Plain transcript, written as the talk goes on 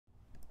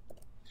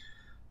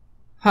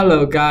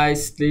Hello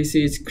guys, this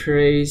is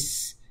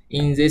Chris.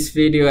 In this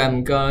video,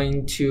 I'm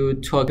going to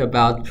talk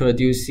about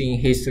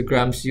producing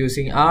histograms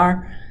using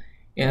R,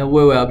 and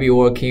we will be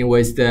working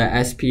with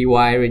the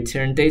SPY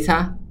return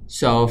data.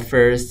 So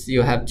first,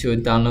 you have to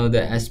download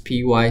the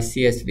SPY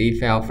CSV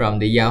file from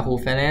the Yahoo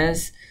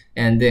Finance,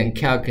 and then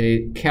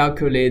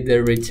calculate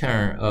the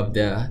return of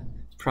the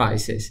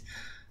prices.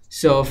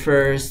 So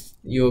first,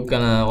 you're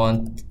gonna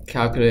want to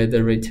calculate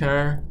the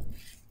return.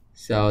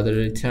 So the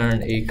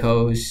return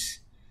equals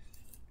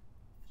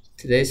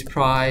today's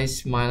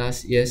price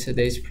minus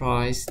yesterday's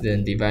price,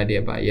 then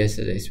divided by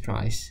yesterday's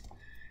price.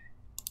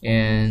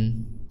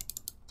 And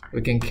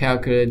we can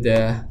calculate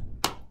the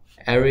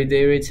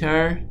everyday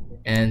return,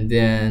 and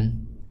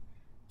then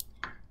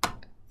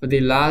for the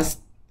last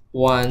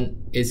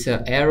one, it's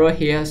an error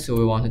here, so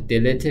we want to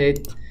delete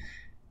it.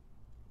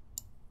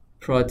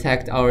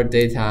 Protect our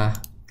data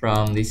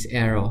from this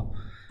error.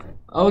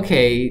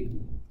 Okay,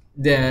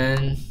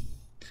 then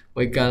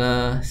we're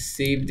gonna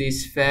save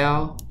this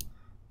file.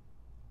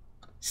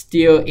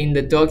 Still in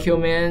the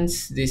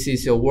documents, this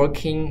is a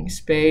working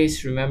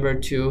space. Remember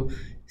to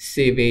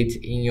save it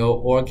in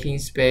your working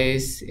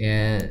space,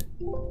 and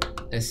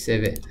let's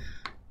save it.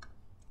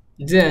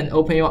 Then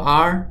open your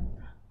R.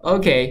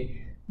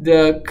 Okay,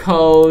 the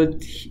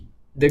code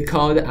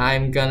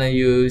I'm gonna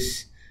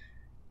use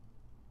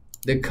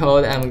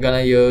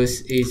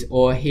is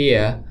all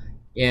here.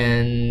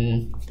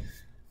 And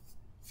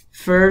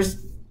first,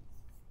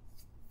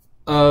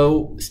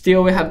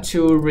 still we have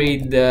to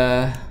read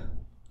the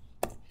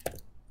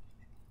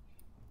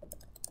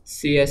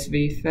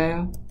CSV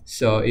file.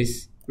 So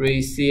it's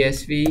read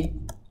CSV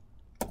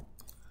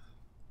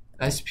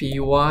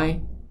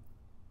spy.csv.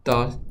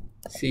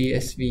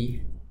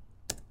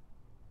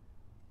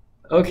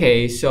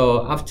 Okay,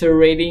 so after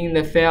reading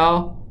the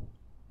file,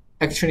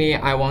 actually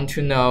I want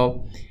to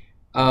know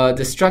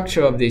the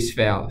structure of this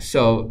file.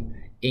 So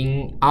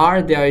in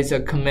R there is a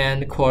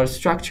command called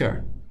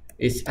structure.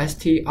 It's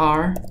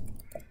str.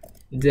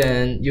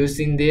 Then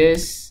using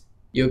this,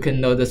 you can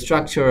know the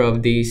structure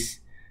of this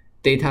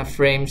data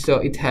frame. So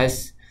it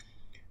has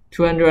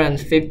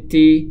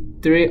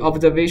 253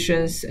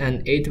 observations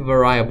and 8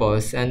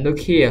 variables. And look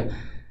here,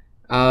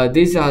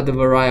 these are the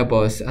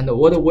variables, and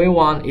what we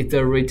want is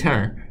the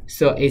return.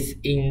 So it's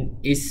in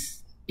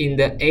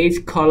the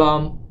 8th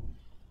column,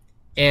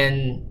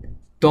 and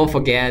don't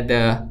forget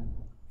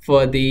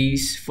for the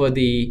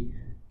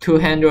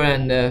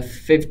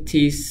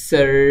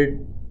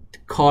 253rd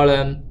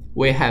column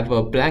we have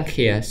a blank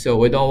here, so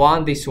we don't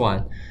want this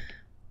one.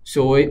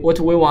 So what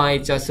we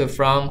want is just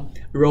from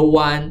row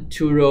 1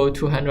 to row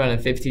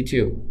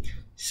 252.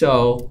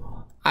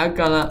 So I'm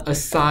gonna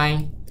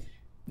assign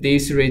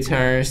these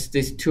returns,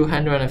 these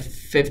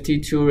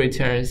 252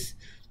 returns,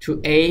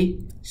 to A.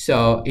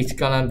 So it's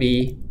gonna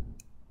be,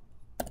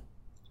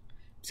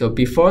 so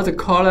before the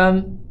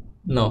comma,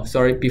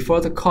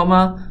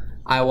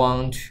 I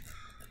want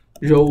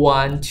row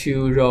 1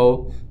 to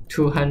row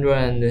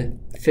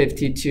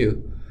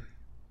 252.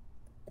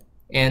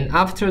 And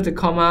after the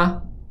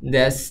comma,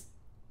 that's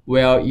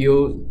where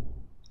you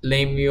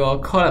name your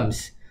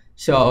columns.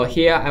 So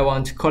here I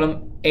want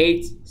column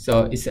 8,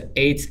 so it's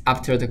 8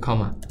 after the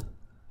comma.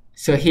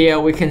 So here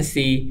we can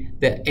see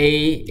the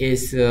A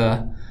is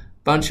a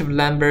bunch of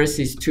numbers,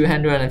 is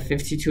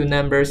 252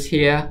 numbers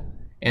here,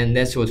 and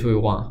that's what we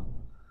want.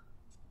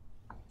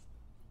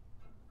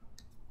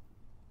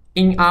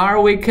 In R,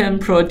 we can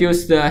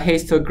produce the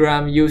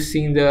histogram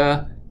using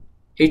the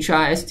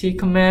HIST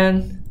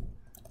command.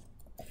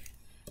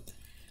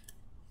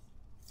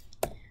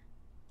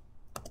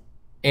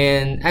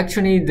 And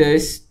actually there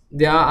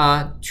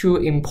are two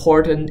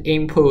important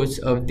inputs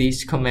of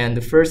this command.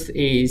 The first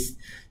is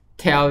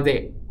tell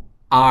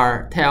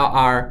R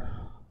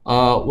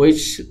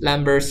which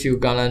numbers you're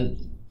gonna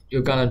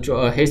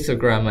draw a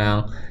histogram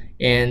on.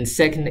 And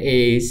second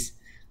is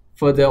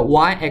for the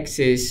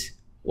y-axis,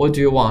 what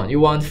do you want? You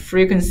want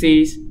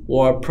frequencies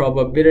or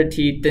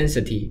probability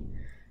density.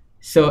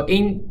 So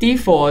in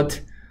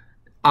default,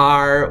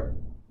 R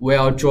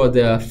will draw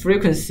the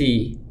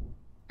frequency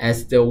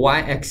as the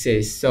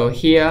y-axis. So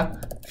here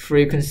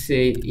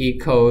frequency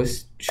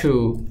equals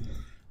true.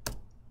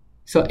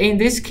 So in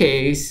this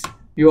case,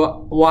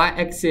 your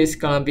y-axis is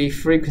gonna be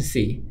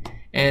frequency,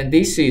 and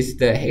this is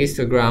the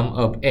histogram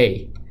of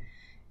A.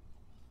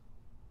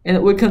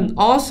 And we can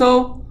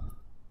also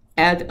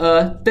add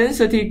a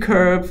density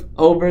curve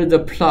over the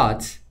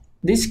plot.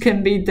 This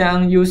can be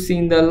done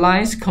using the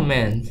lines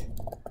command.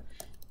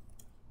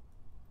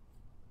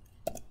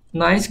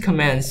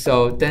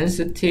 So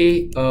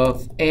density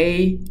of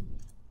A,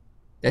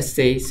 let's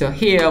see, so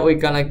here we're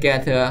gonna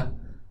get a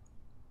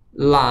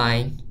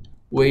line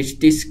which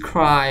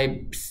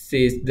describes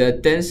the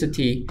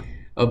density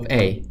of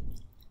A.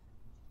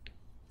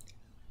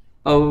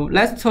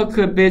 Let's talk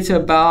a bit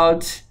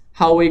about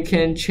how we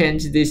can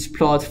change this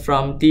plot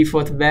from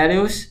default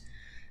values.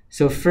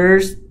 So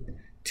first,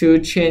 to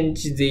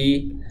change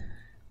the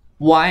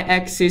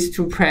y-axis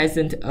to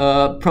present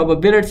a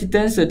probability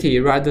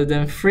density rather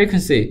than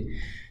frequency.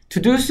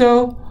 To do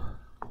so,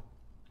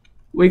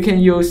 we can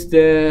use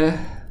the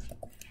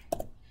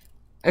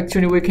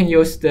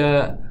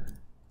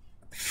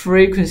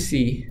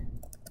frequency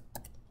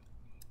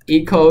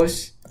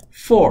equals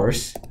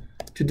force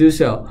to do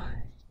so.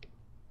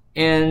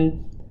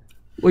 And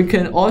we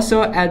can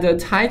also add a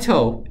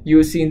title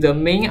using the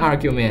main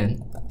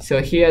argument.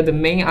 So here the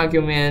main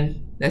argument,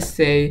 let's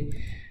say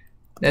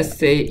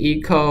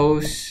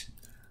equals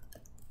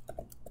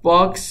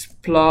box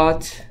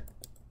plot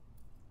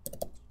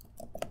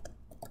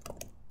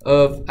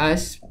of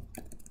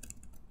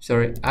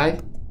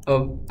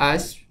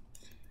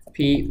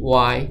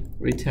SPY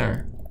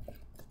return.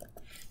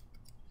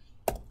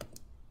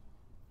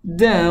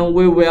 Then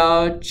we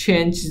will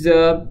change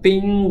the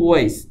bin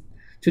width.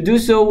 To do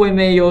so, we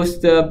may use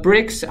the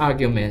bricks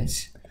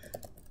arguments.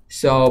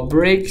 So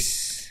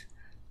bricks,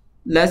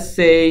 let's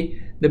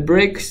say the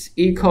bricks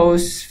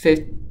equals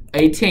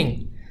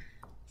 18.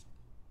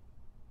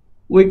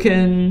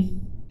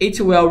 It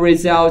will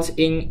result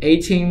in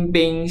 18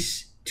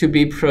 bins to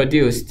be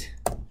produced.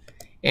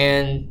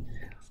 And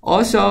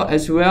also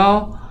as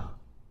well,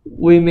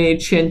 we may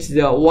change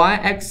the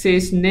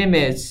y-axis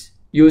limits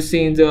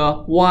using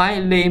the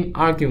y-name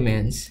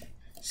arguments.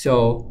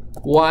 So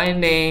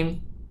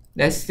y-name,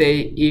 let's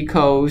say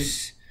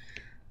equals,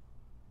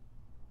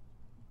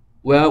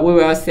 well, we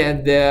will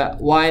set the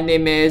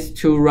y-name is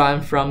to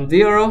run from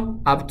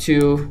 0 up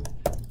to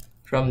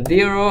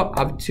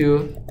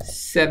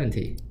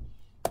 70.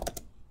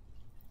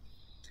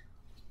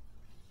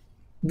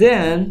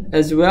 Then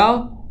as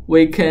well,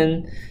 we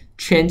can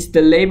change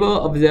the label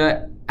of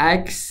the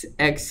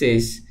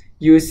x-axis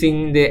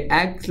using the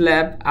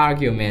xlab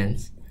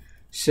argument.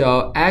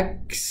 So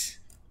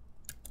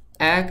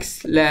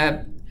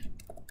xlab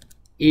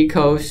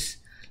equals,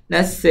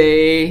 let's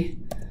say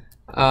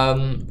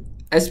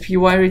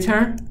SPY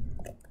return.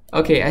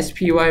 Okay,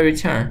 SPY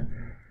return.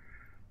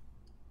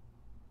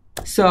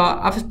 So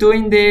after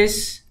doing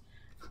this,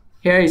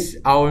 here is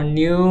our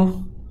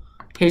new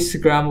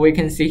histogram. We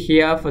can see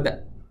here for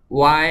the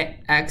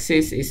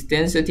y-axis is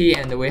density,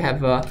 and we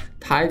have a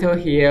title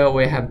here,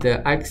 we have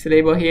the x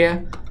label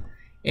here,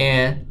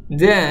 and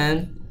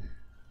then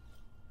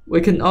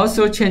we can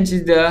also change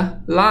the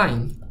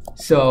line.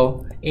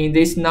 So in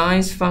this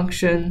nice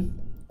function,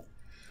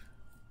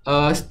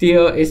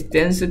 still is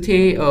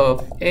density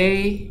of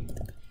A,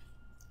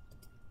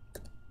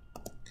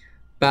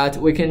 but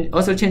we can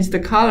also change the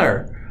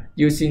color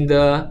using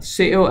the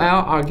COL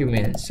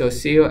argument. So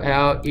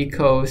COL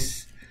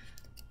equals,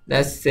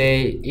 let's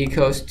say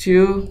equals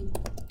 2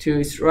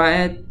 is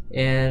red,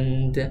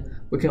 and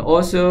we can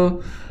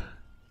also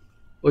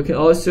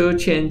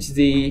change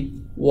the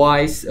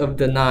width of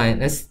the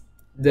line.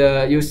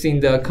 Using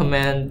the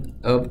command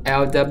of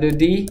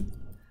LWD,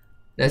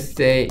 let's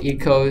say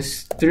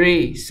equals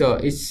 3. So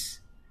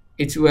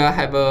it will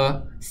have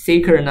a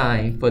thicker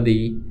line than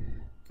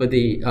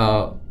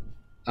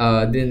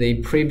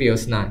the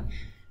previous line.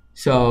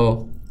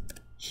 So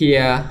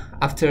here,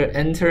 after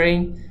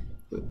entering,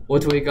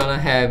 what we're gonna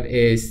have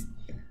is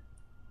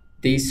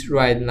this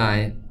red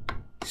line.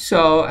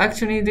 So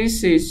actually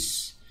this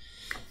is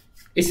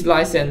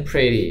nice and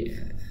pretty,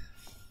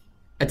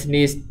 at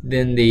least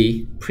than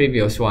the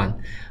previous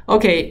one.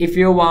 Okay, if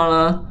you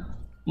wanna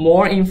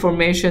more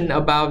information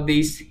about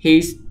this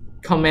his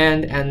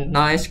command and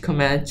nice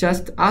command,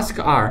 just ask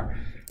R,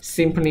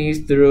 simply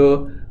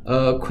through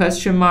a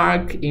question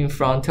mark in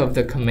front of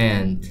the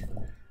command.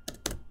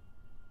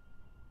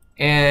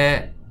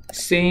 And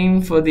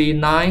same for the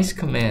nice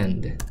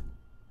command.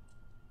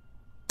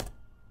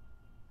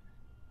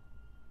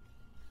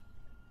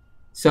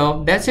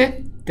 So that's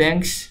it.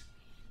 Thanks.